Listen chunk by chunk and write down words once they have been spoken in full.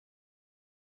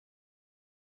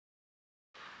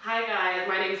Hi guys,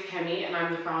 my name is Kemi and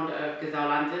I'm the founder of Gazelle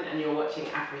London and you're watching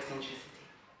Afrocentricity.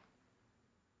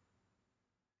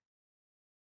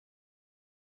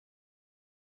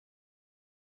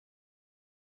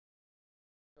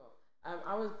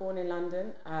 I was born in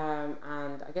London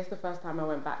and I guess the first time I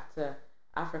went back to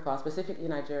Africa, specifically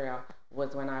Nigeria,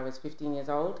 was when I was 15 years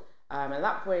old. At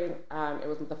that point, it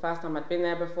was the first time I'd been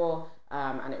there before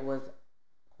and it was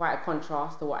quite a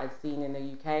contrast to what I'd seen in the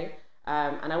UK.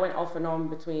 And I went off and on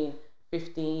between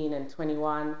 15 and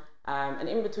 21. And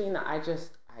in between that, I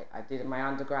did my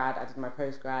undergrad, I did my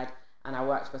postgrad, and I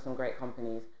worked for some great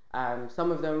companies.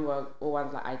 Some of them were all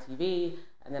ones like ITV,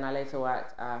 and then I later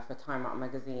worked for Time Out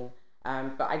magazine.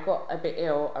 But I got a bit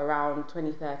ill around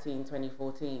 2013,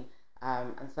 2014.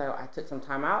 And so I took some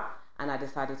time out and I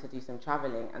decided to do some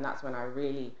traveling. And that's when I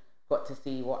really got to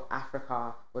see what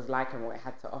Africa was like and what it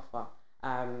had to offer.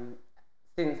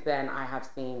 Since then, I have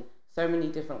seen so many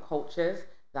different cultures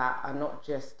that are not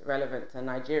just relevant to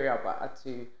Nigeria, but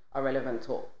are relevant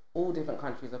to all different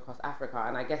countries across Africa.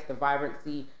 And I guess the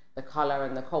vibrancy, the colour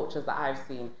and the cultures that I've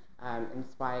seen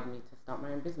inspired me to start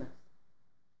my own business.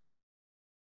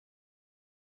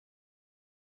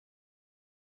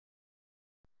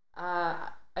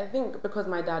 I think because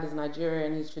my dad is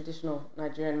Nigerian, he's a traditional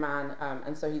Nigerian man,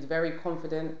 and so he's very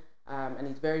confident and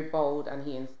he's very bold, and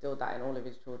he instilled that in all of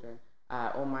his children.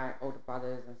 All my older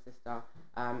brothers and sister,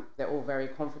 they're all very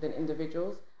confident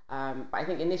individuals. But I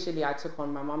think initially I took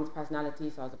on my mum's personality,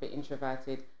 so I was a bit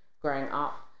introverted growing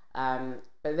up.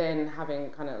 But then having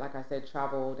kind of, like I said,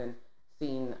 travelled and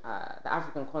seen the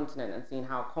African continent and seen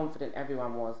how confident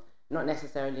everyone was, not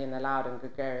necessarily in the loud and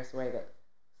gregarious way that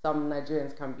some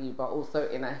Nigerians can be, but also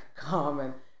in a calm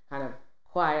and kind of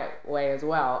quiet way as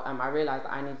well. I realised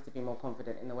that I needed to be more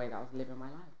confident in the way that I was living my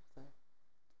life. So,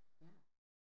 yeah.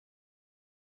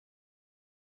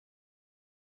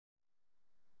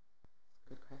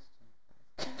 Good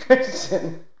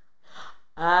question.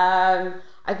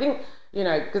 I think,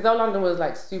 Gazelle London was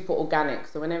like super organic.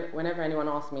 So whenever anyone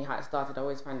asks me how it started, I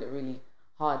always find it really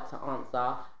hard to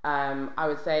answer. I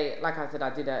would say, like I said, I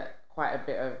did quite a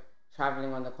bit of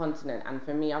traveling on the continent, and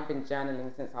for me, I've been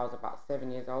journaling since I was about 7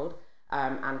 years old,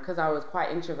 and because I was quite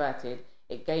introverted,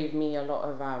 it gave me a lot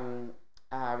of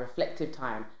reflective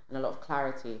time and a lot of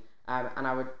clarity, and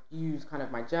I would use kind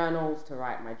of my journals to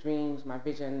write my dreams, my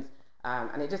visions,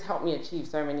 and it just helped me achieve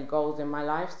so many goals in my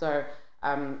life. So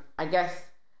I guess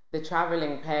the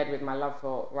traveling paired with my love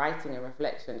for writing and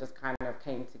reflection just kind of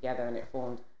came together, and it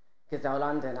formed Gazelle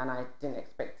London, and I didn't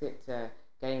expect it to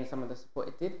gain some of the support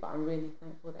it did, but I'm really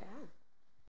thankful that it has.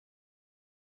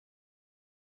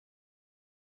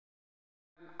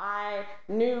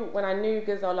 When I knew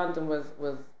Gazelle London was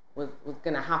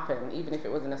going to happen, even if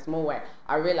it was in a small way,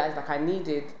 I realized like I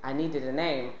needed a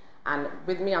name. And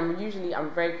with me, I'm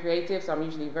very creative, so I'm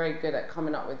usually very good at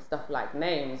coming up with stuff like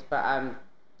names, but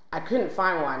I couldn't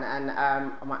find one. And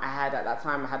at that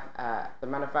time, I had the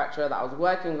manufacturer that I was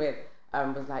working with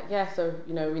was like, yeah, so,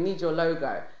 we need your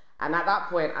logo. And at that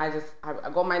point, I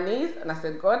got on my knees and I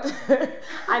said, God,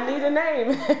 I need a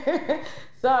name.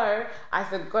 So I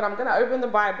said, God, I'm going to open the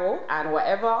Bible, and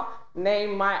whatever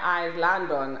name my eyes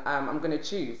land on, I'm going to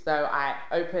choose. So I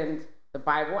opened the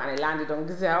Bible and it landed on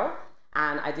Gazelle.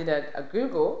 And I did a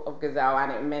Google of Gazelle,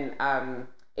 and it meant,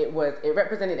 it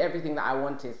represented everything that I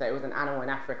wanted. So it was an animal in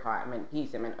Africa, it meant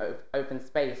peace, it meant open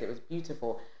space, it was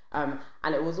beautiful. And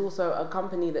it was also a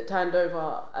company that turned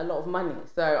over a lot of money.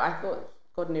 So I thought,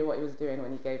 God knew what he was doing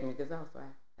when he gave me Gazelle, so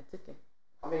I took it.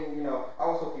 I mean, I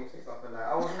was hoping you'd say something like,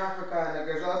 I was in Africa and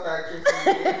the Gazelle started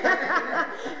kissing me.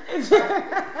 Sorry.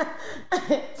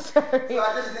 So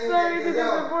I just named Sorry it to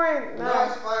Gazelle. disappoint. No,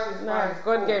 it's fine, it's fine. It's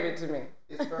God cool. gave it to me.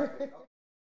 It's perfect.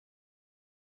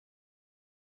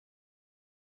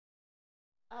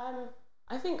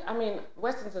 I think,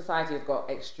 Western society has got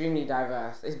extremely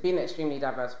diverse. It's been extremely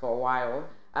diverse for a while,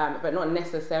 but not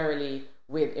necessarily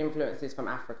with influences from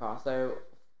Africa. So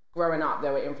growing up,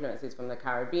 there were influences from the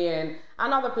Caribbean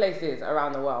and other places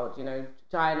around the world,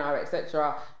 China,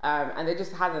 etc. And there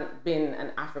just hasn't been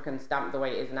an African stamp the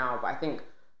way it is now. But I think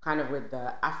kind of with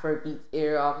the Afrobeats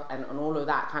era and all of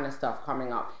that kind of stuff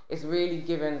coming up, it's really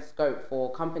given scope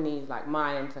for companies like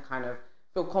mine to kind of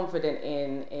feel confident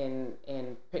in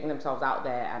putting themselves out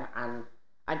there and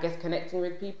I guess connecting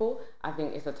with people. I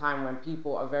think it's a time when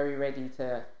people are very ready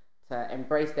to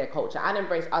embrace their culture and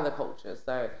embrace other cultures.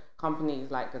 So companies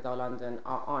like Gazelle London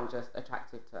aren't just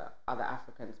attractive to other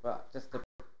Africans, but just to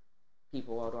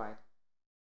people worldwide.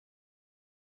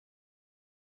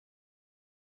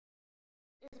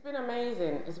 It's been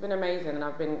amazing. It's been amazing, and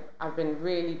I've been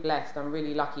really blessed. I'm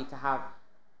really lucky to have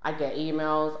I get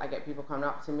emails, I get people coming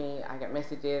up to me, I get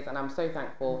messages, and I'm so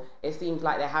thankful. It seems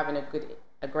like they're having a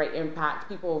great impact.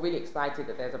 People are really excited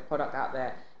that there's a product out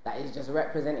there that is just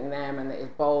representing them and that is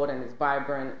bold and is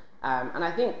vibrant. And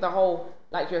I think the whole,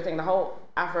 like you were saying, the whole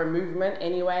Afro movement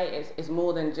anyway is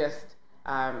more than just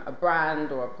a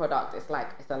brand or a product. It's like,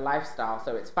 it's a lifestyle.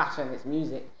 So it's fashion, it's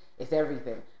music, it's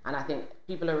everything. And I think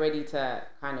people are ready to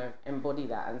kind of embody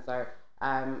that. And so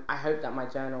I hope that my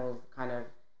journals kind of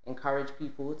encourage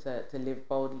people to live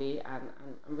boldly, and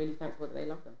I'm really thankful that they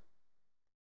love them.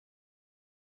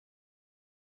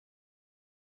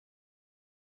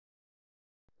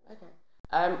 Okay.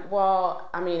 Well,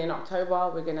 I mean, in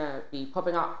October, we're going to be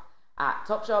popping up at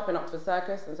Topshop in Oxford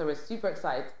Circus. And so we're super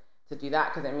excited to do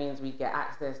that because it means we get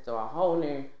access to a whole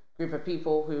new group of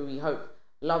people who we hope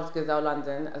loves Gazelle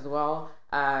London as well.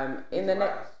 In the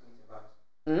next...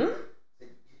 You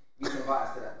can invite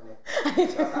us to that,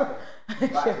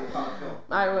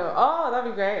 I will. Oh,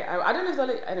 that'd be great. I don't know if they'll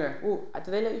let... Anyway,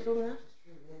 do they let you film there?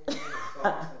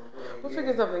 We'll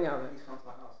figure something out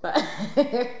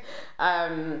then.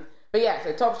 But yeah,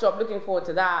 so Topshop, looking forward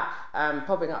to that.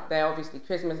 Popping up there. Obviously,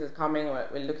 Christmas is coming.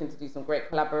 We're looking to do some great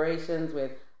collaborations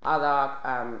with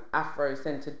other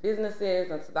Afro-centred businesses,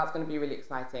 and so that's going to be really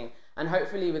exciting. And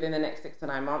hopefully within the next 6 to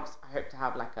 9 months, I hope to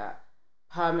have like a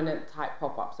permanent type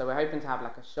pop-up. So we're hoping to have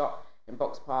like a shop in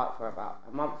Box Park for about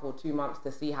a month or 2 months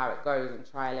to see how it goes and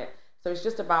trial it. So it's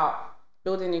just about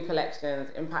building new collections,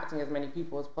 impacting as many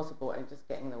people as possible, and just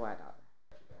getting the word out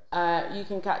there. You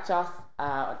can catch us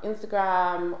on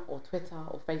Instagram or Twitter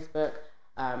or Facebook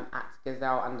at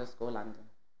Gazelle_London.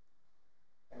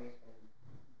 Kemi, it's been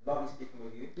lovely speaking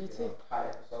with you. You too. High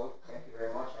episode.